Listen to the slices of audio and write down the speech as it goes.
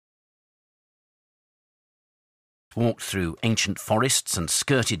Walked through ancient forests and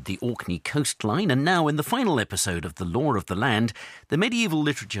skirted the Orkney coastline, and now in the final episode of The Law of the Land, the medieval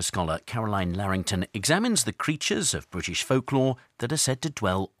literature scholar Caroline Larrington examines the creatures of British folklore that are said to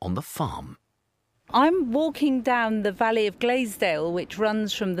dwell on the farm. I'm walking down the valley of Glaisdale, which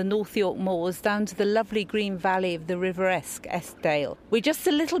runs from the North York Moors down to the lovely green valley of the River Esk, Eskdale. We're just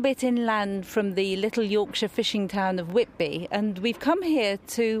a little bit inland from the little Yorkshire fishing town of Whitby, and we've come here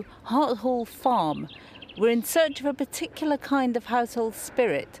to Harthall Farm. We're in search of a particular kind of household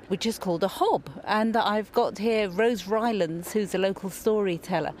spirit, which is called a hob. And I've got here Rose Rylands, who's a local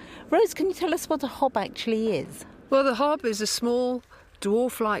storyteller. Rose, can you tell us what a hob actually is? Well, the hob is a small,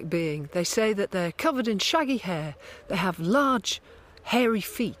 dwarf-like being. They say that they're covered in shaggy hair. They have large, hairy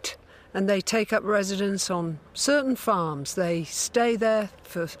feet, and they take up residence on certain farms. They stay there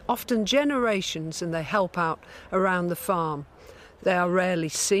for often generations, and they help out around the farm. They are rarely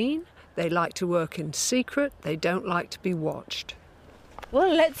seen. They like to work in secret. They don't like to be watched.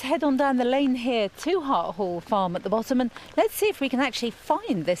 Well, let's head on down the lane here to Harthall Farm at the bottom, and let's see if we can actually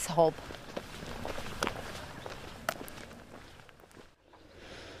find this hob.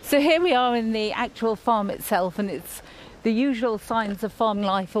 So here we are in the actual farm itself, and it's the usual signs of farm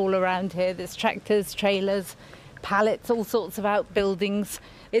life all around here. There's tractors, trailers, pallets, all sorts of outbuildings.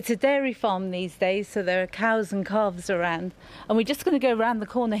 It's a dairy farm these days, so there are cows and calves around. And we're just going to go round the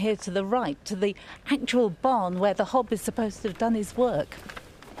corner here to the right, to the actual barn where the hob is supposed to have done his work.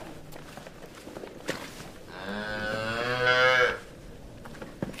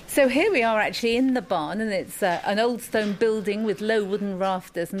 So here we are actually in the barn, and it's an old stone building with low wooden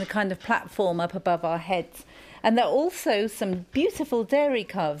rafters and a kind of platform up above our heads. And there are also some beautiful dairy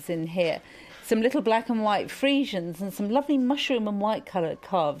calves in here. Some little black and white Friesians and some lovely mushroom and white coloured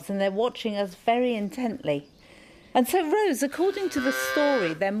calves, and they're watching us very intently. And so, Rose, according to the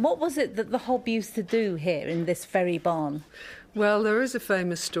story, then, what was it that the hob used to do here in this very barn? Well, there is a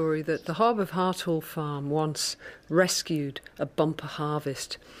famous story that the hob of Harthall Farm once rescued a bumper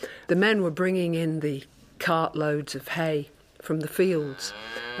harvest. The men were bringing in the cartloads of hay from the fields,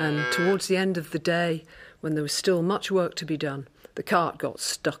 and towards the end of the day, when there was still much work to be done, the cart got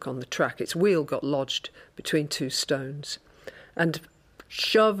stuck on the track. Its wheel got lodged between two stones. And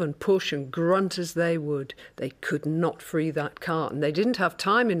shove and push and grunt as they would, they could not free that cart. And they didn't have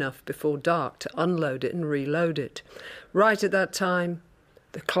time enough before dark to unload it and reload it. Right at that time,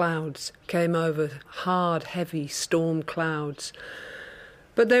 the clouds came over, hard, heavy storm clouds.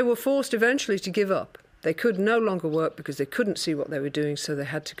 But they were forced eventually to give up. They could no longer work because they couldn't see what they were doing, so they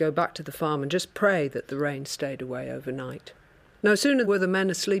had to go back to the farm and just pray that the rain stayed away overnight. No sooner were the men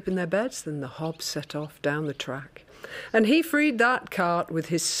asleep in their beds than the hob set off down the track. And he freed that cart with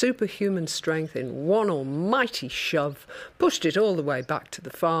his superhuman strength in one almighty shove, pushed it all the way back to the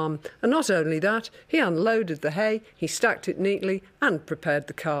farm, and not only that, he unloaded the hay, he stacked it neatly, and prepared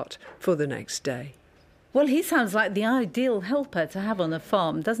the cart for the next day. Well, he sounds like the ideal helper to have on a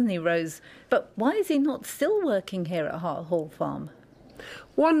farm, doesn't he, Rose? But why is he not still working here at Harthall Farm?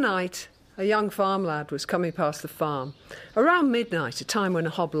 One night, a young farm lad was coming past the farm around midnight, a time when a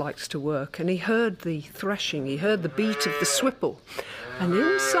hob likes to work, and he heard the threshing, he heard the beat of the swipple, and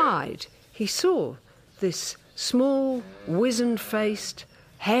inside he saw this small, wizened-faced,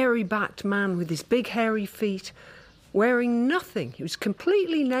 hairy-backed man with his big hairy feet, wearing nothing. He was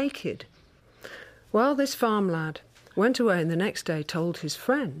completely naked. Well, this farm lad went away and the next day told his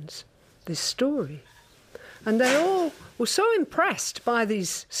friends this story. And they all were so impressed by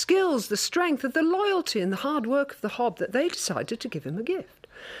these skills, the strength, the loyalty and the hard work of the hob that they decided to give him a gift.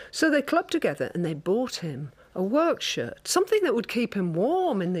 So they clubbed together and they bought him a work shirt, something that would keep him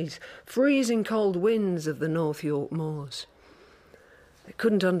warm in these freezing cold winds of the North York Moors. They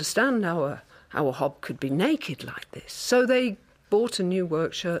couldn't understand how a hob could be naked like this, so they bought a new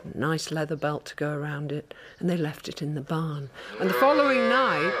work shirt, a nice leather belt to go around it, and they left it in the barn. And the following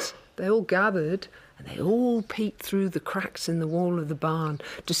night, they all gathered and they all peeked through the cracks in the wall of the barn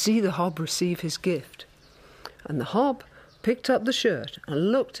to see the hob receive his gift. And the hob picked up the shirt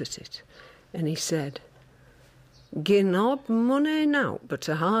and looked at it, and he said, "Gin hob money nowt but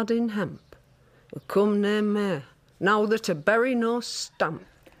a hardin hemp, will come nae mair, now that a berry no stamp."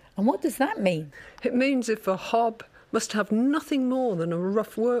 And what does that mean? It means if a hob must have nothing more than a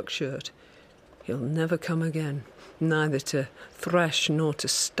rough work shirt, he'll never come again, neither to thresh nor to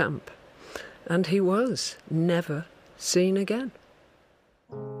stamp. And he was never seen again.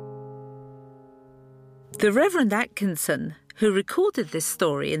 The Reverend Atkinson, who recorded this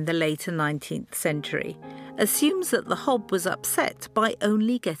story in the later 19th century, assumes that the hob was upset by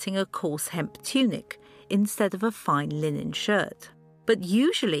only getting a coarse hemp tunic instead of a fine linen shirt. But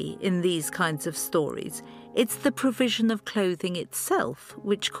usually in these kinds of stories, it's the provision of clothing itself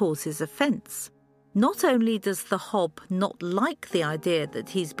which causes offence. Not only does the hob not like the idea that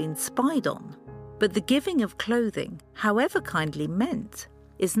he's been spied on, but the giving of clothing, however kindly meant,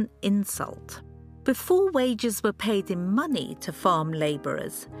 is an insult. Before wages were paid in money to farm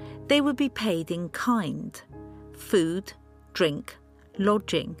labourers, they would be paid in kind: food, drink,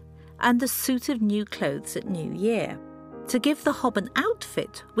 lodging, and a suit of new clothes at New Year. To give the hob an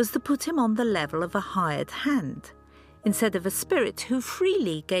outfit was to put him on the level of a hired hand, instead of a spirit who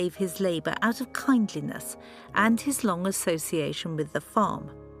freely gave his labour out of kindliness and his long association with the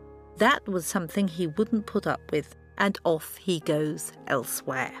farm. That was something he wouldn't put up with, and off he goes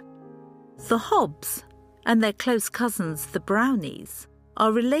elsewhere. The hobs, and their close cousins the brownies,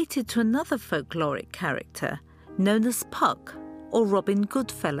 are related to another folkloric character known as Puck, or Robin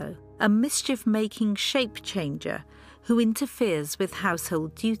Goodfellow, a mischief-making shape-changer who interferes with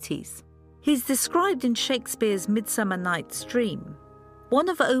household duties. He's described in Shakespeare's Midsummer Night's Dream. One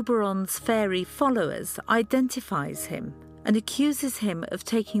of Oberon's fairy followers identifies him and accuses him of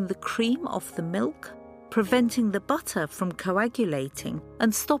taking the cream off the milk, preventing the butter from coagulating,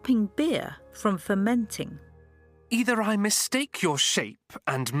 and stopping beer from fermenting. Either I mistake your shape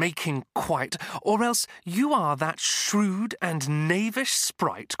and making quite, or else you are that shrewd and knavish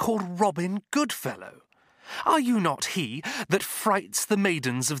sprite called Robin Goodfellow. Are you not he that frights the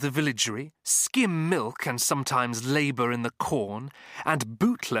maidens of the villagery, skim milk and sometimes labour in the corn, and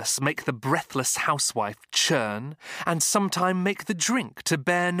bootless make the breathless housewife churn, and sometime make the drink to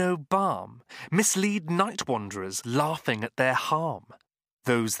bear no balm, mislead night wanderers laughing at their harm?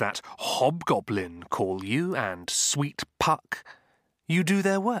 Those that hobgoblin call you, and sweet Puck, you do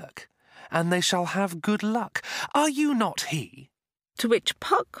their work, and they shall have good luck. Are you not he? To which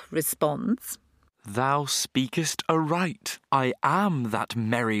Puck responds, Thou speakest aright. I am that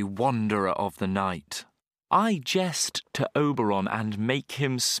merry wanderer of the night. I jest to Oberon and make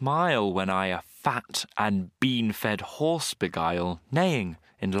him smile when I a fat and bean-fed horse beguile, neighing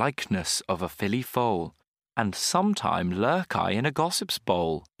in likeness of a filly foal. And sometime lurk I in a gossip's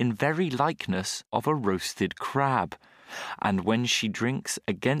bowl, in very likeness of a roasted crab. And when she drinks,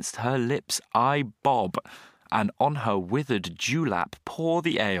 against her lips I bob, and on her withered dewlap pour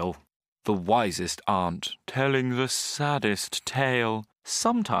the ale. The wisest aunt, telling the saddest tale,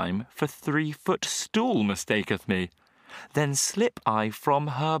 sometime for 3-foot stool mistaketh me. Then slip I from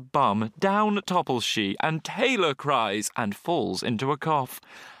her bum, down topples she, and Taylor cries, and falls into a cough.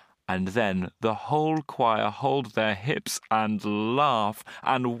 And then the whole choir hold their hips and laugh,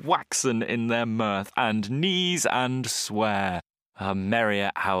 and waxen in their mirth, and neeze and swear. A merrier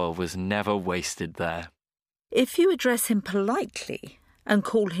hour was never wasted there. If you address him politely and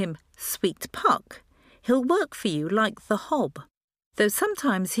call him Sweet Puck, he'll work for you like the hob, though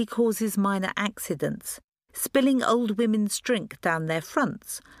sometimes he causes minor accidents, spilling old women's drink down their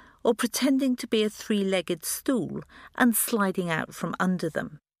fronts, or pretending to be a 3-legged stool and sliding out from under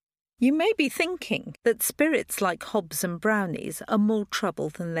them. You may be thinking that spirits like hobs and brownies are more trouble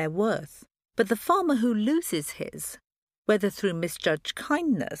than they're worth, but the farmer who loses his, whether through misjudged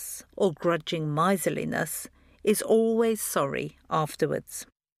kindness or grudging miserliness, is always sorry afterwards.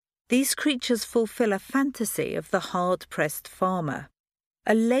 These creatures fulfill a fantasy of the hard-pressed farmer,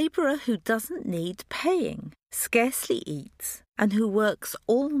 a labourer who doesn't need paying, scarcely eats, and who works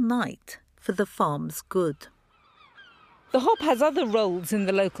all night for the farm's good. The hob has other roles in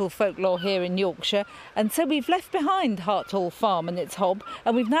the local folklore here in Yorkshire, and so we've left behind Harthall Farm and its hob,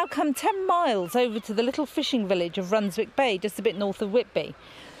 and we've now come 10 miles over to the little fishing village of Runswick Bay, just a bit north of Whitby.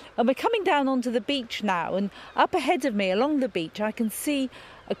 And we're coming down onto the beach now, and up ahead of me along the beach I can see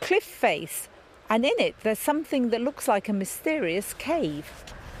a cliff face, and in it there's something that looks like a mysterious cave.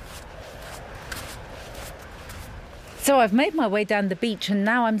 So I've made my way down the beach, and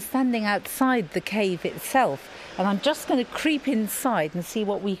now I'm standing outside the cave itself, and I'm just going to creep inside and see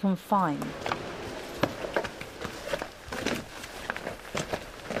what we can find.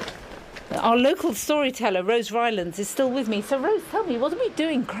 Our local storyteller, Rose Rylands, is still with me. So, Rose, tell me, what are we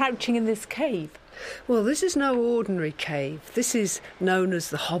doing crouching in this cave? Well, this is no ordinary cave. This is known as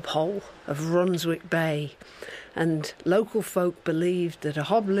the Hob Hole of Runswick Bay. And local folk believed that a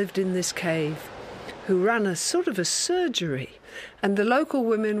hob lived in this cave who ran a sort of a surgery. And the local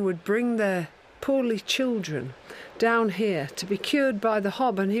women would bring their poorly children down here to be cured by the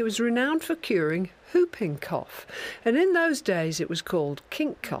hob. And he was renowned for curing whooping cough. And in those days it was called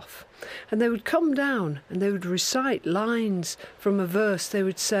kink cough. And they would come down and they would recite lines from a verse. They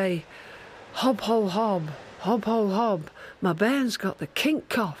would say, "Hob, hole, hob, hob, hole, hob, my bairn's got the kink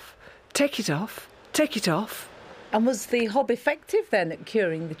cough. Take it off, take it off, And was the hob effective then at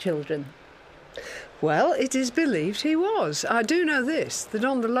curing the children? Well, it is believed he was. I do know this, that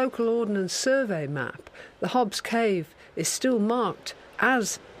on the local Ordnance Survey map, the Hobbs Cave is still marked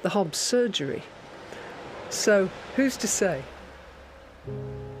as the Hobbs Surgery. So, who's to say?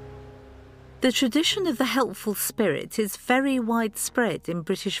 The tradition of the helpful spirit is very widespread in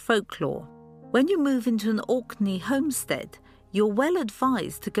British folklore. When you move into an Orkney homestead, you're well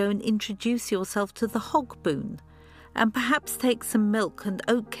advised to go and introduce yourself to the Hogboon, and perhaps take some milk and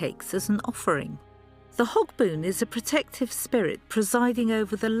oatcakes as an offering. The Hogboon is a protective spirit presiding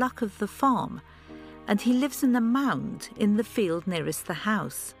over the luck of the farm, and he lives in a mound in the field nearest the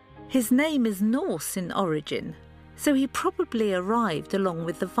house. His name is Norse in origin, so he probably arrived along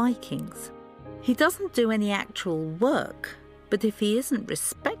with the Vikings. He doesn't do any actual work, but if he isn't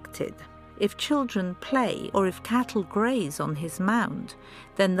respected, if children play or if cattle graze on his mound,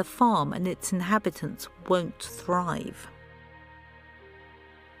 then the farm and its inhabitants won't thrive.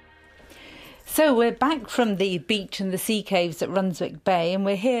 So we're back from the beach and the sea caves at Runswick Bay, and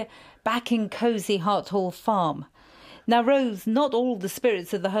we're here back in cosy Hart Hall Farm. Now, Rose, not all the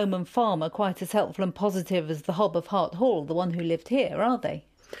spirits of the home and farm are quite as helpful and positive as the Hob of Hart Hall, the one who lived here, are they?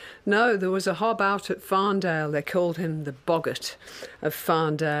 No, there was a hob out at Farndale. They called him the Boggart of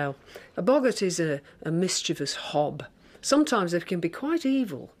Farndale. A boggart is a mischievous hob. Sometimes they can be quite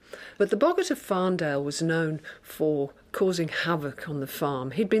evil. But the Boggart of Farndale was known for causing havoc on the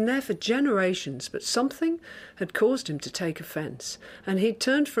farm. He'd been there for generations, but something had caused him to take offence, and he'd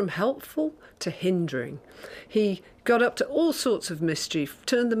turned from helpful to hindering. He got up to all sorts of mischief,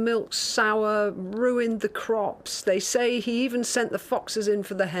 turned the milk sour, ruined the crops. They say he even sent the foxes in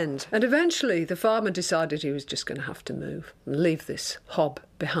for the hens. And eventually the farmer decided he was just going to have to move and leave this hob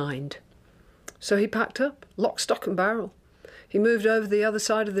behind. So he packed up, lock, stock and barrel. He moved over the other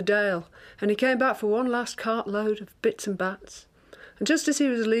side of the dale, and he came back for one last cartload of bits and bats. And just as he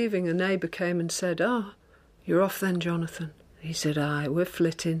was leaving, a neighbour came and said, you're off then, Jonathan?" He said, "Aye, we're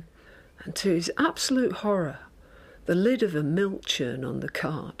flitting." And to his absolute horror, the lid of a milk churn on the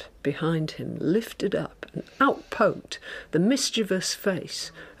cart behind him lifted up, and out poked the mischievous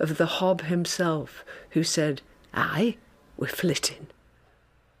face of the hob himself, who said, "Aye, we're flitting."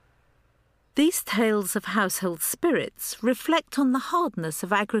 These tales of household spirits reflect on the hardness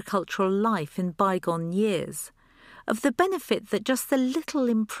of agricultural life in bygone years, of the benefit that just a little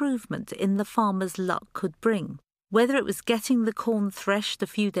improvement in the farmer's luck could bring, whether it was getting the corn threshed a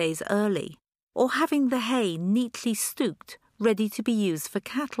few days early, or having the hay neatly stooked, ready to be used for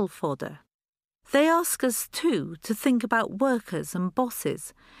cattle fodder. They ask us, too, to think about workers and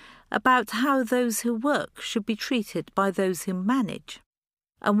bosses, about how those who work should be treated by those who manage.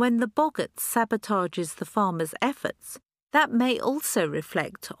 And when the boggart sabotages the farmer's efforts, that may also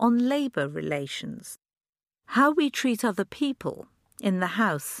reflect on labour relations. How we treat other people, in the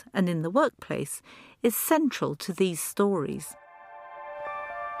house and in the workplace, is central to these stories.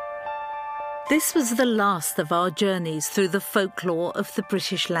 This was the last of our journeys through the folklore of the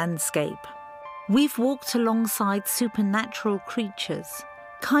British landscape. We've walked alongside supernatural creatures,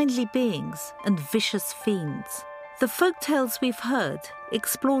 kindly beings and vicious fiends. The folktales we've heard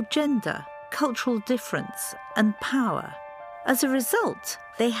explore gender, cultural difference and power. As a result,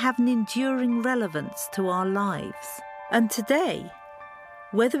 they have an enduring relevance to our lives. And today,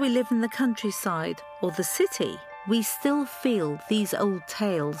 whether we live in the countryside or the city, we still feel these old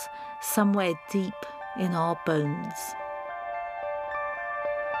tales somewhere deep in our bones.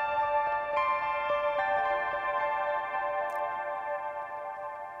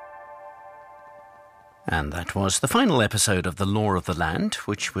 And that was the final episode of The Law of the Land,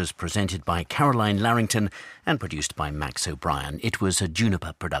 which was presented by Caroline Larrington and produced by Max O'Brien. It was a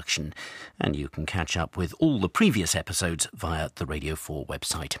Juniper production, and you can catch up with all the previous episodes via the Radio 4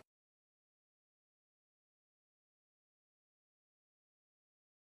 website.